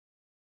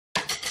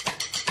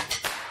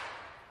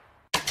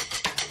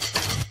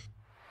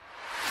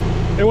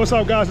Hey, what's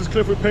up guys? It's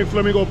Cliff with Pink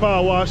Flamingo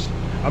Power Wash.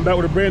 I'm back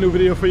with a brand new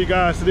video for you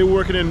guys. Today we're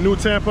working in New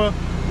Tampa.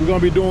 We're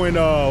gonna be doing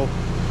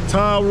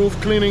tile roof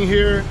cleaning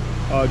here,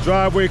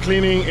 driveway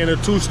cleaning, and a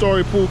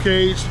 2-story pool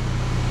cage.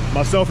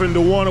 Myself and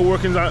DeJuan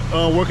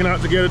are working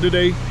out together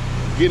today,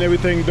 getting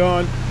everything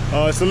done.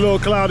 It's a little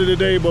cloudy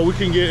today, but we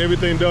can get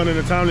everything done in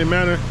a timely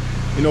manner.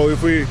 You know,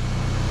 if we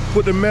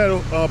put the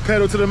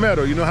pedal to the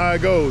metal, you know how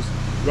it goes.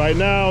 Right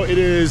now it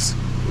is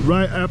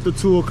right after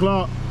 2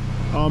 o'clock.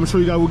 I'm gonna show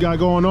you guys what we got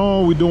going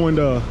on. We're doing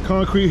the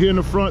concrete here in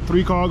the front,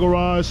 3-car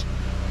garage,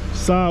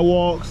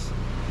 sidewalks,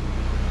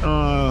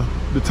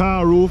 the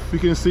tile roof. You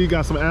can see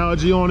got some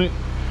algae on it.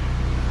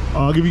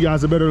 I'll give you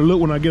guys a better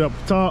look when I get up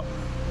top.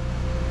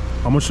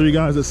 I'm gonna show you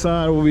guys the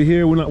side over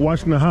here. We're not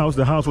watching the house.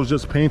 The house was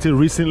just painted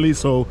recently,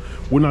 so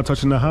we're not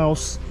touching the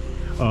house.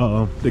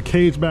 The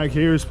cage back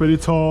here is pretty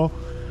tall,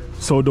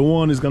 so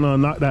DeJuan is gonna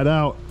knock that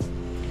out.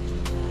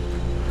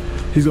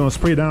 He's gonna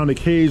spray down the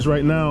cage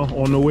right now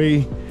on the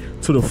way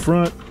to the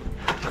front,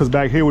 because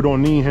back here we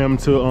don't need him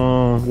to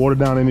water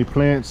down any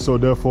plants, so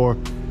therefore,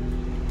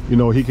 you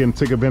know, he can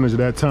take advantage of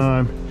that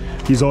time.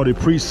 He's already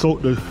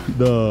pre-soaked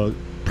the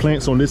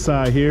plants on this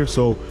side here,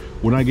 so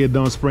when I get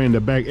done spraying the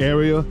back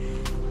area,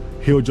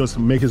 he'll just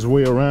make his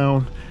way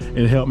around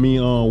and help me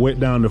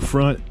wet down the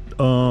front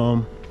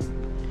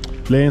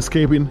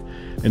landscaping,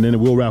 and then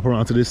we'll wrap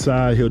around to this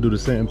side. He'll do the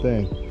same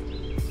thing.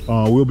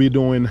 We'll be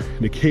doing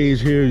the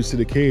cage here. You see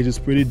the cage is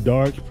pretty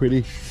dark,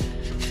 pretty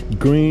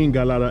green,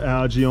 got a lot of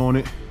algae on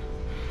it.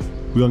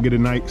 We're gonna get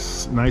it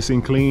nice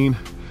and clean.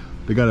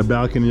 They got a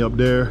balcony up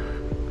there,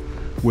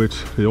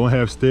 which they don't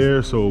have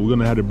stairs, so we're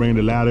gonna have to bring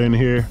the ladder in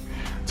here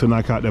to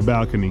knock out the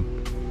balcony.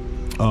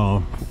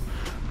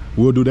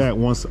 We'll do that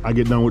once I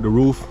get done with the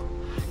roof.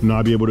 You know,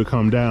 I'll be able to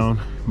come down,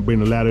 bring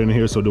the ladder in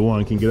here so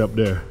DeJuan can get up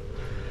there.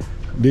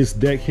 This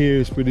deck here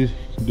is pretty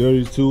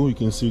dirty too. You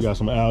can see we got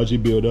some algae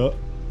built up.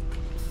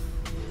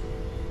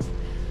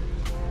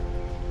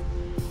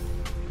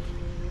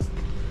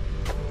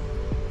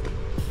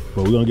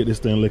 But we're gonna get this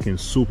thing looking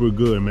super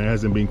good, man. It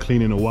hasn't been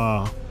cleaned in a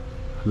while.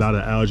 A lot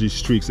of algae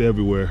streaks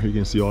everywhere. You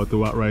can see all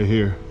throughout right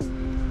here.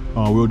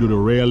 We'll do the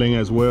railing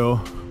as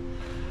well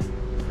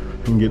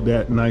and get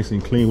that nice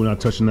and clean without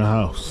touching the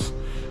house.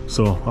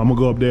 So I'm gonna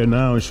go up there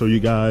now and show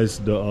you guys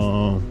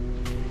the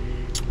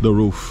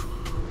roof.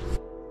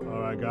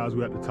 All right guys,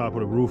 we're at the top of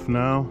the roof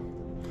now.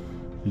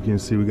 You can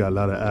see we got a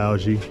lot of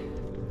algae.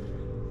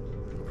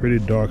 Pretty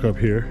dark up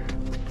here.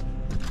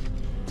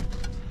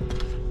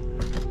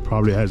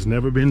 Probably has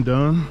never been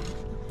done,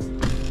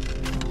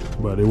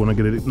 but they want to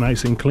get it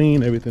nice and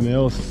clean. Everything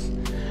else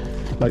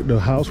like the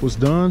house was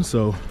done,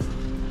 so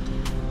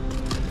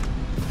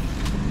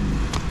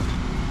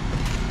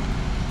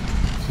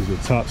this is the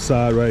top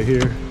side right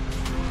here.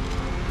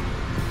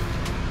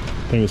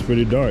 I think it's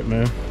pretty dark,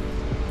 man.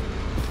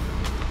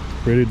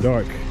 Pretty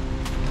dark.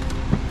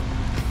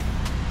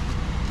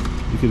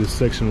 Look at this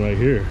section right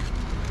here.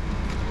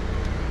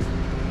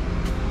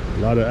 A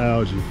lot of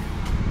algae.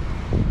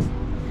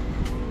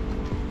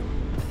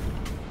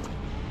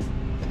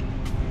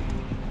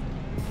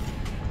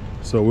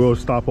 So we'll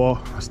stop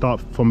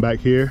from back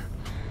here,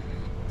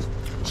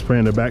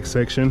 spraying the back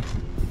section.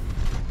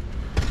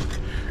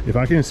 If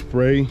I can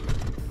spray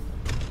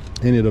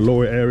any of the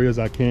lower areas,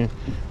 I can.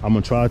 I'm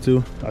gonna try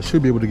to. I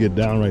should be able to get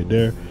down right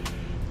there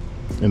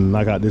and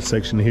knock out this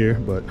section here,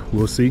 but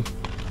we'll see.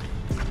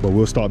 But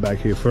we'll start back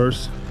here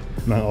first,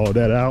 knock all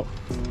that out,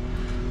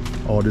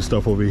 all this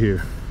stuff over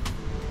here.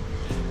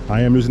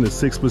 I am using the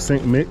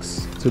 6%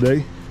 mix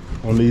today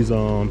on these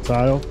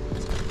tile.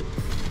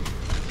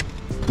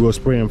 We'll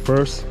spray them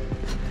first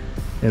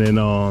and then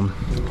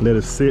let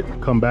it sit,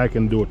 come back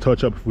and do a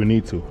touch up if we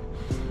need to.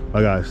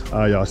 All right guys, all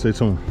right y'all, stay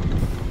tuned.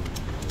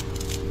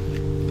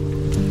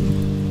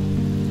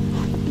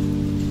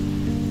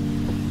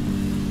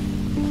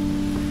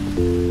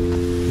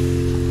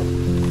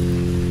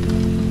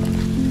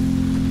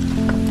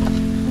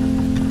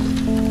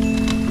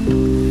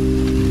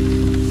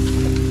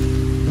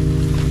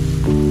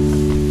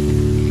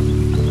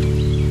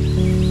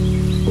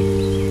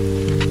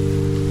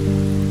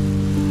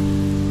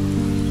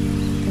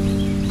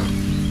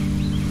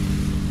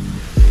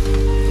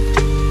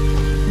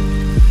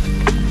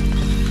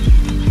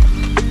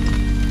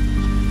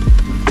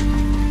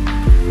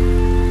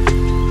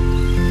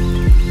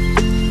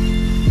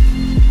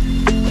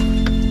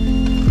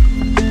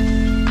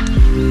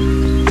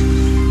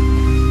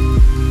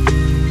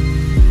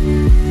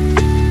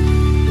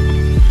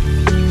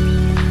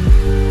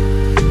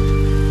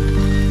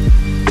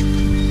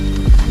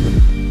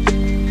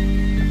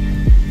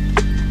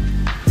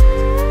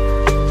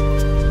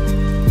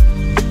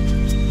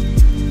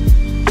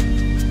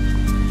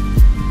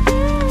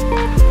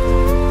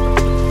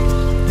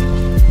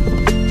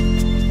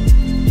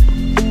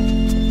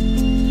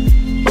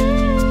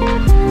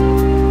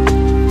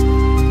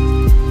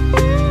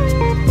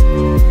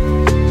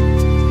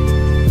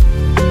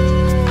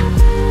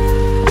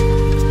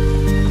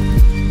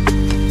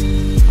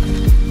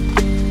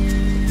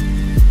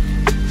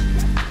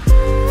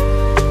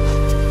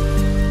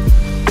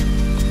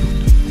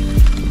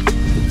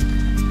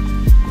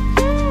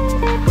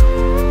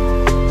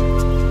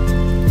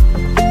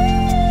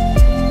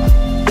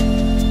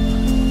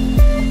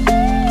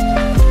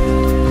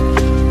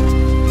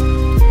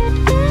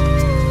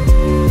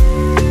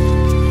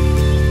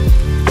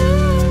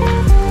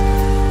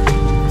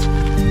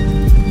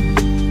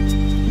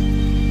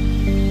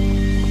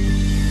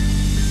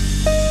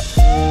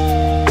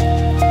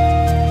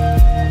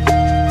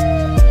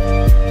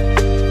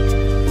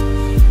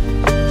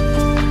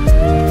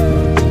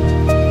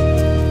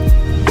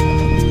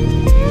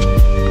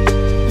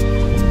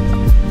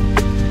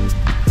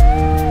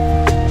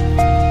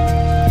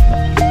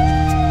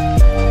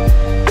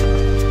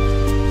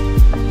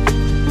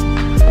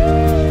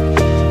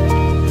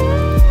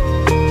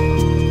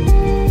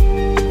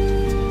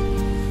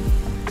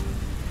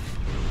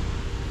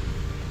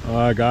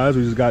 right guys,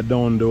 we just got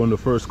done doing the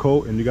first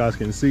coat, and you guys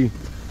can see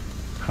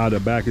how the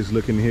back is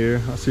looking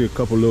here. I see a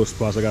couple little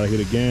spots I gotta hit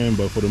again,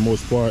 but for the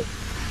most part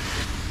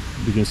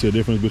you can see a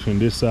difference between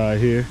this side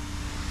here,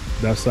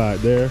 that side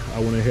there. I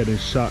went ahead and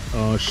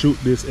shoot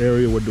this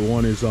area where the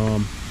one is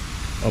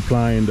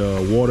applying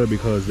the water,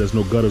 because there's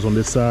no gutters on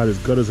this side, there's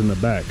gutters in the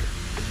back.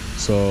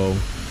 So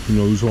you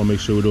know, we just want to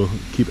make sure to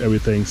keep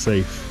everything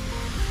safe.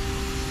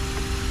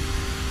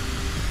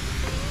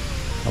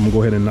 I'm gonna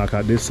go ahead and knock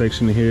out this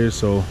section here,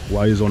 so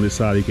while he's on this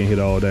side he can hit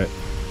all that.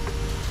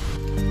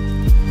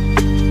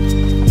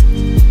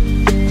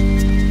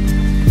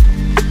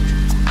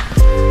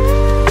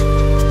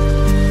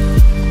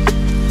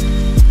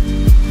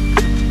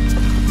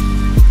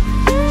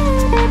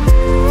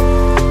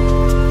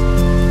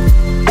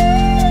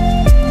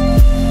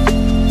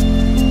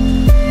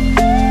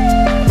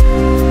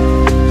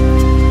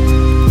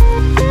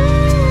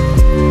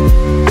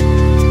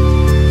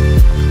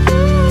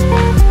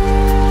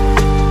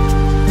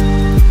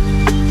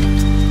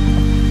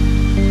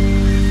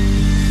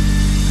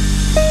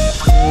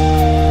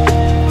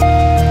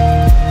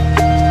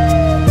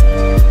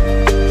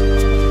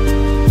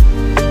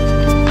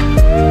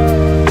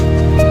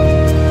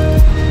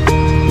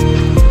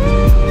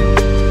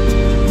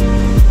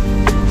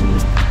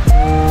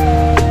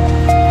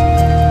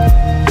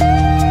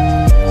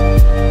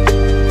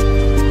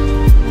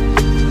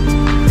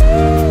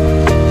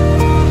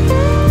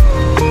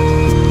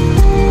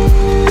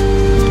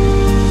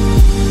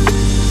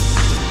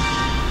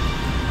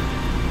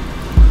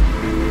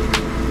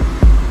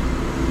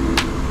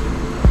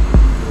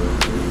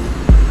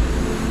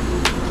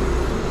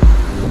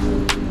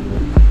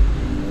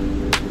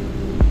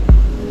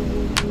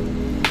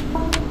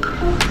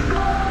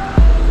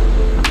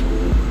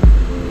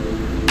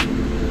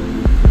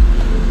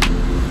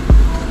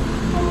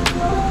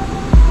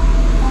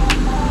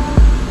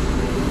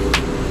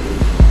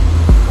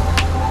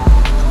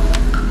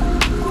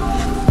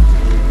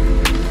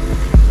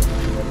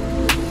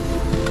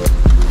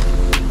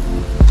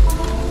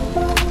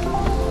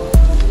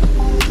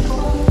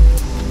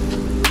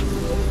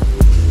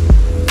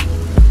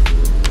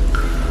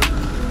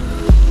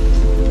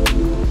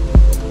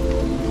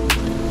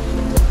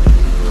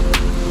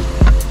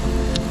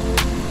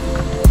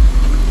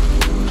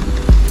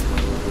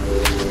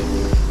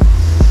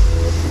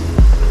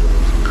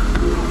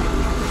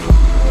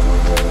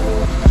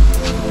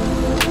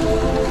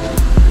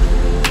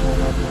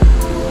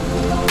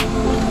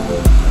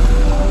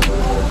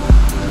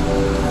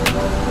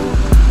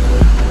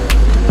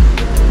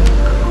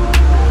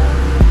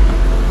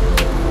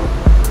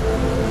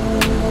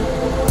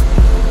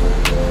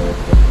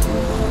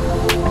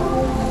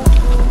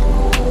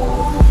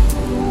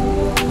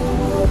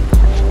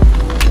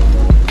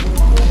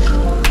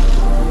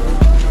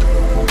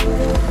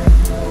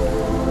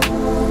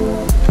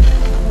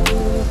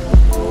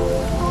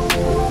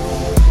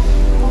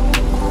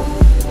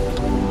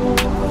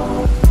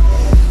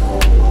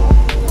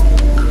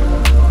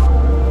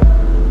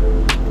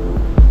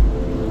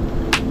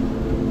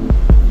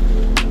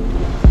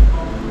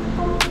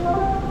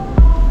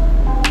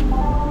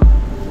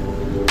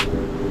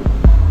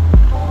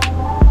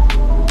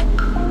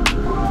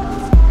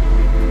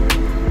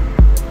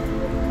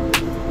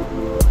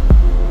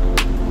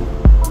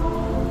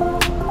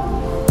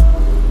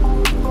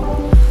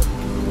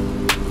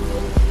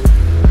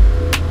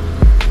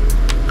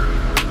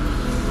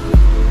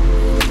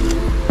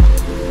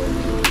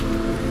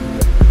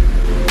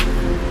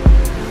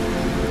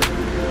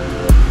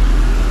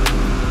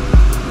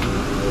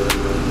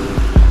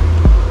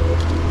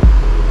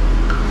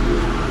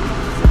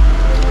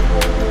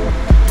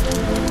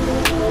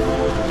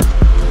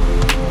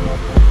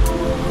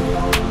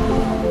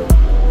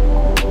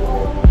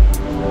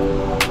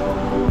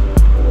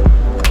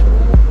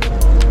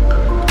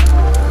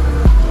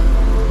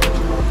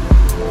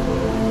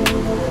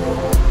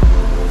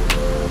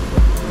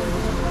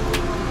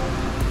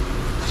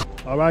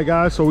 All right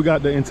guys, so we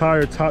got the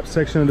entire top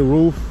section of the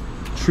roof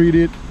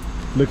treated,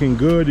 looking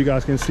good. You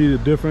guys can see the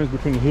difference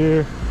between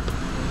here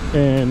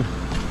and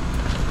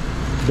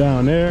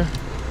down there.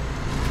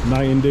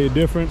 Night and day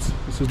difference.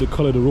 This is the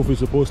color the roof is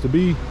supposed to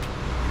be.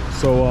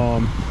 So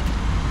I'm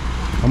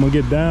gonna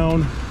get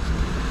down,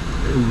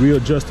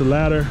 readjust the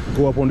ladder,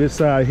 go up on this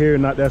side here,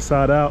 knock that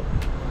side out,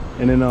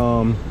 and then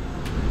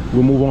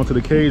we'll move on to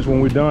the cage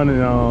when we're done.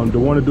 And the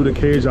one to do the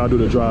cage, I'll do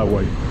the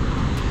driveway.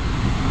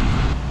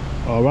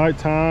 All right,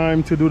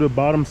 time to do the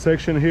bottom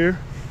section here.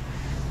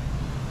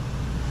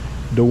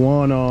 The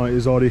one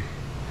is already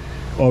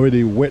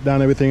wet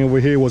down. Everything over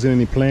here wasn't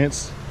any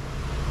plants,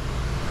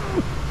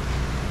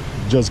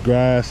 just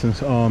grass and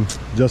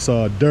just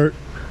dirt.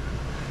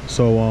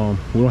 So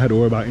we don't have to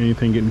worry about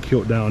anything getting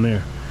killed down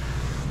there.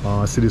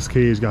 I see this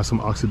cage got some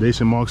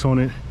oxidation marks on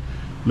it,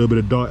 a little bit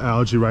of dark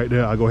algae right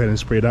there. I'll go ahead and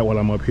spray that while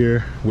I'm up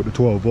here with the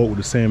 12 volt with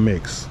the sand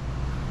mix.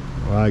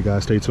 All right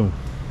guys, stay tuned.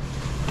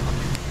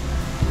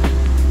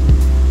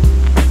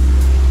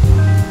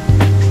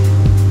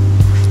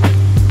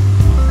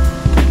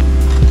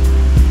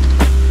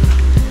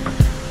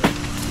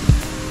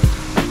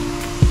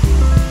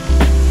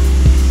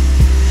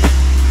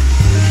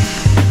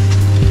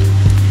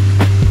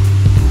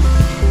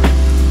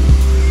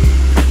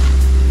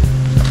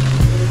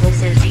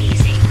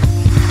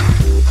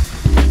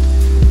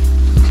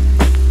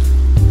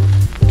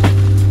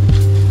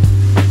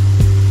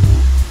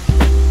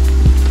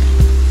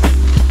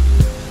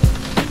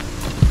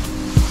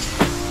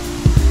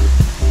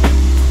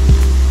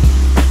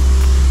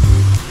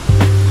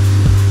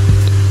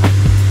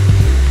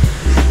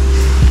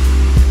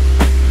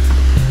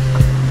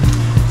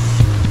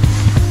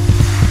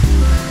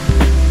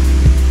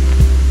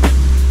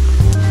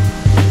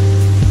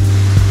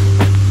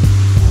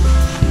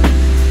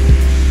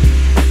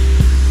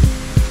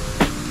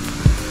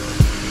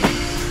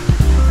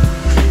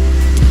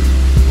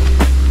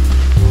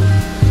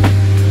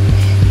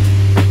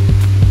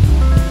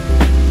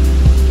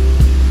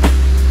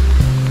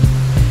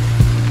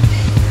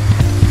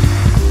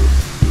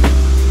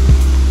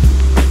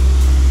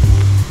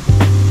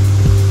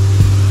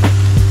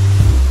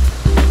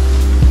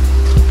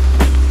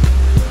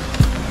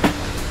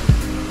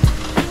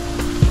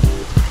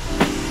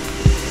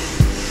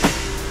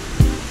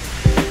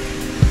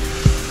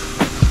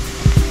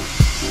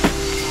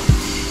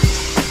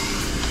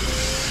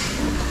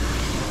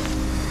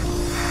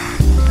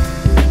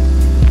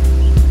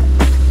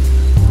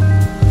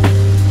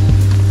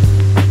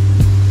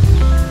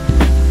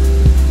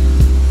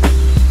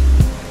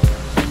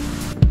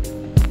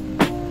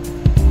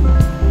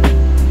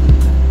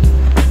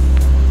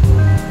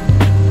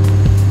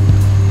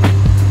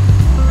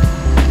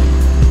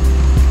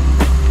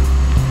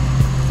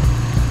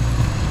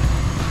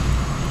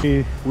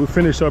 We'll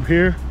finish up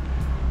here.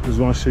 Just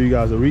want to show you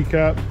guys a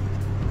recap.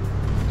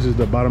 This is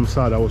the bottom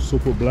side that was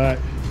super black.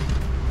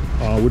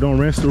 We don't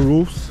rinse the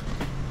roofs.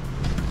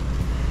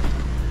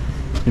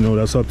 You know,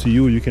 that's up to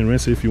you. You can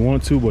rinse it if you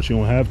want to, but you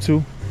don't have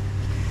to.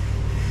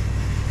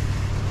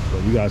 So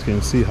you guys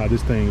can see how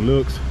this thing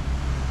looks.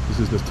 This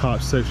is the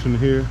top section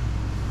here.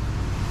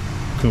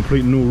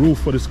 Complete new roof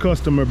for this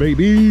customer,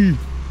 baby.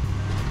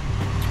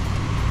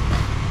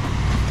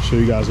 Show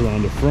you guys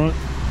around the front.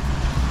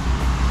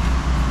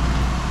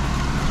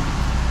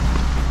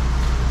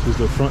 This is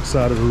the front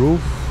side of the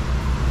roof.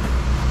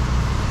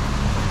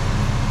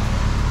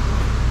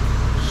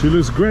 She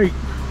looks great.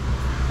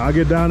 I'll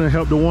get down and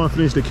help the one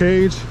finish the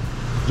cage.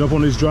 Jump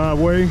on this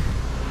driveway.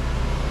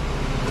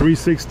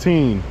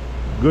 316.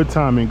 Good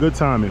timing, good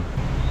timing.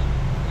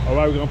 All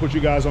right, we're gonna put you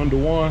guys on the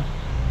one.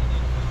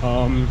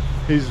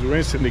 He's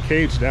rinsing the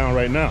cage down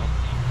right now.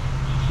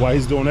 While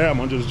he's doing that, I'm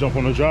gonna just jump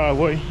on the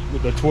driveway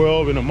with the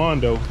 12 and the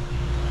Mondo.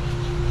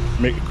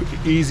 Make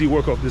easy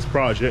work of this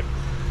project.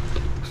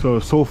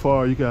 So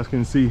far you guys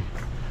can see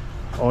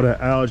all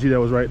that algae that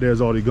was right there is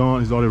already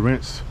gone. He's already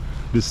rinsed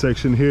this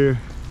section here.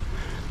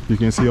 You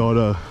can see all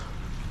the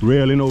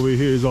railing over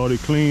here is already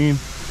clean.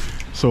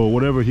 So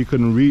whatever he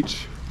couldn't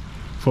reach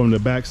from the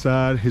back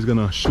side, he's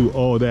gonna shoot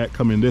all that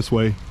coming this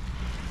way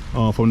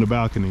from the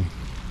balcony.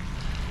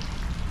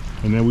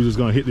 And then we're just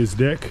gonna hit this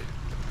deck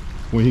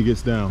when he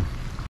gets down.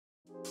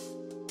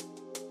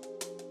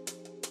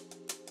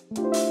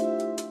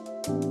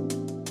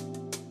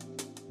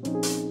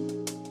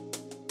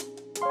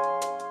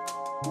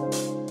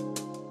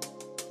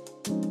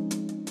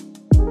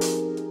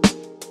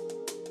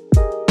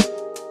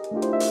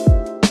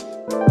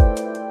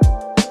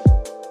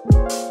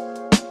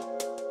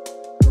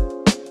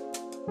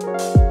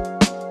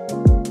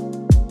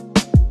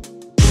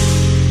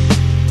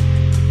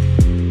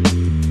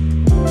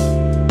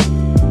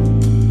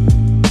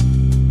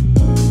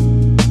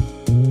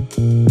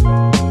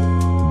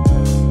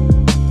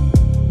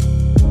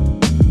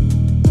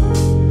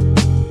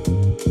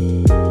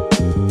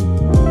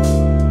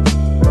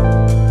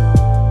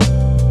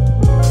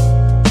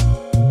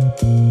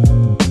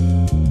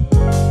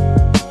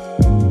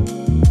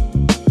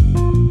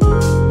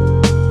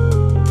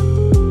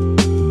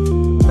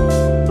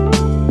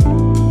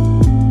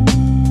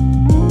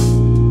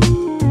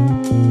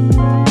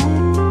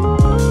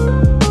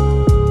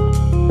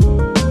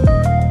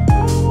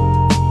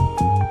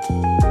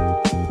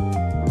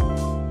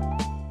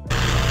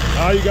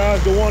 You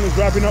guys, the one is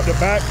wrapping up the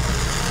back.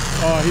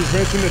 He's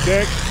rinsing the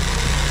deck.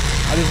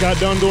 I just got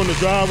done doing the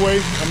driveway.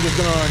 I'm just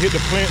gonna hit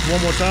the plant one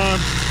more time.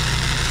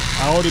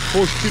 I already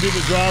post-treated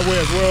the driveway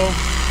as well.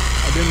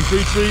 I didn't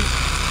pre-treat.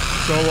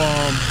 So,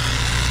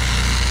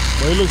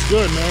 but it looks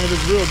good, man. It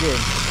looks real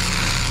good.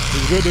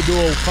 It's good to do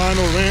a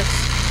final rinse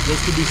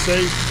just to be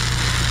safe.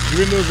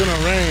 Even though it's gonna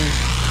rain,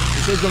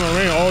 it's just gonna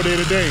rain all day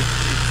today.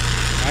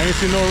 I ain't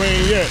seen no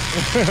rain yet.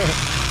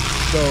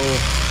 So,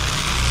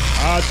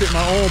 I'll take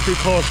my own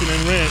precaution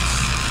and rinse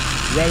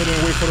rather than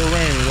wait for the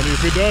rain.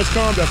 If it does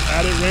come, that's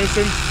added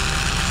rinsing.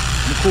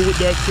 I'm cool with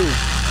that too.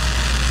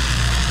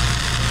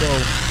 So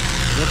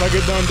once I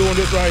get done doing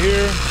this right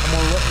here, I'm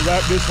gonna wrap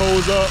this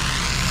hose up.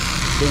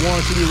 The one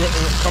should be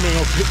coming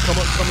up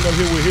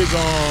here with his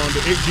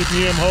the 8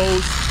 GPM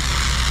hose.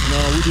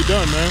 And we'll be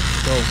done, man.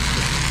 So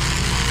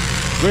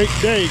great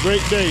day,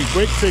 great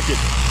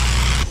ticket.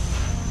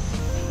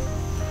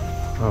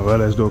 All right,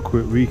 let's do a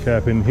quick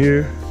recap in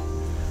here.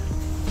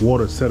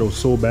 Water settled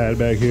so bad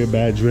back here,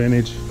 bad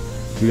drainage.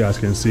 You guys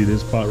can see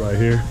this pot right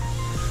here.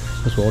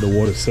 That's where all the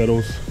water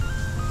settles.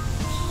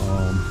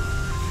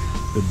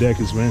 The deck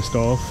is rinsed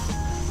off.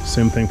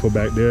 Same thing for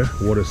back there.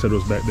 Water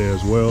settles back there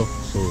as well.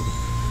 So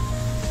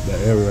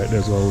that area right there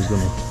is always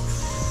gonna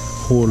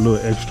hold a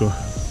little extra.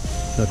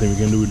 Nothing we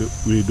can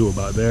really do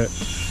about that.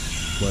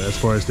 But as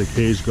far as the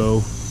cage go,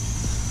 you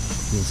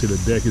can see the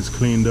deck is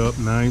cleaned up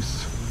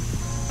nice.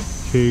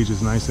 Cage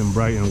is nice and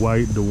bright and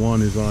white. The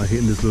one is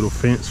hitting this little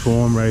fence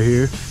form right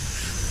here.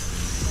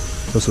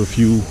 Just a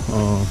few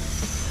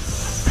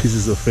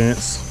pieces of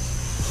fence.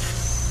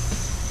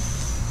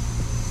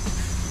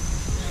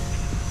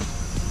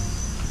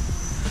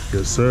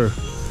 Yes, sir.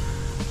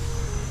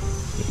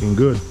 Looking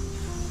good.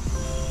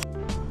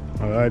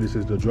 All right, this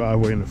is the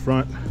driveway in the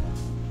front.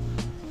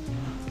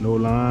 No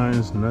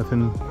lines,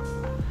 nothing.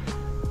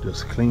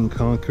 Just clean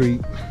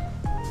concrete.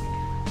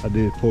 I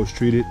did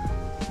post-treat it.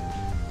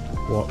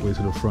 Walkway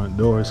to the front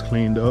door is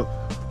cleaned up,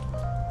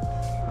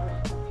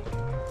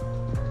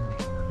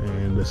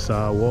 and the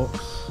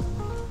sidewalks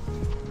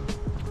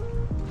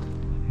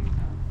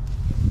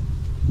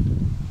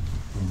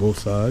on both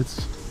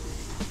sides,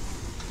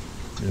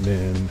 and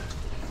then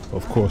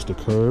of course the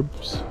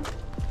curbs.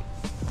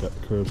 Got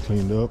the curbs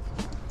cleaned up.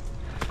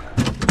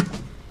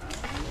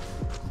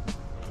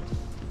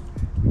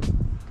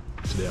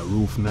 To that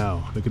roof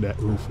now. Look at that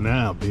roof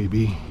now,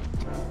 baby.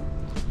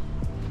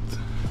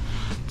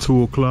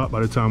 2 o'clock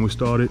by the time we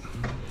started.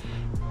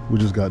 We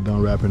just got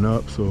done wrapping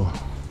up, so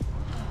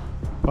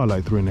about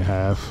like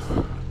 3.5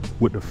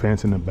 with the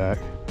fence in the back.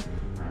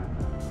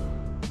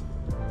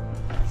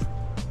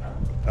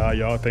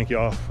 Y'all, thank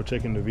y'all for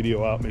checking the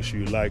video out. Make sure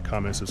you like,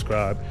 comment,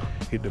 subscribe,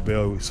 hit the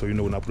bell so you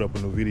know when I put up a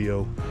new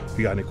video. If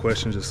you got any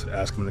questions, just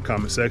ask them in the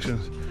comment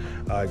sections.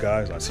 All right,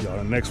 guys, I'll see y'all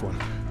in the next one.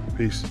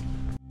 Peace.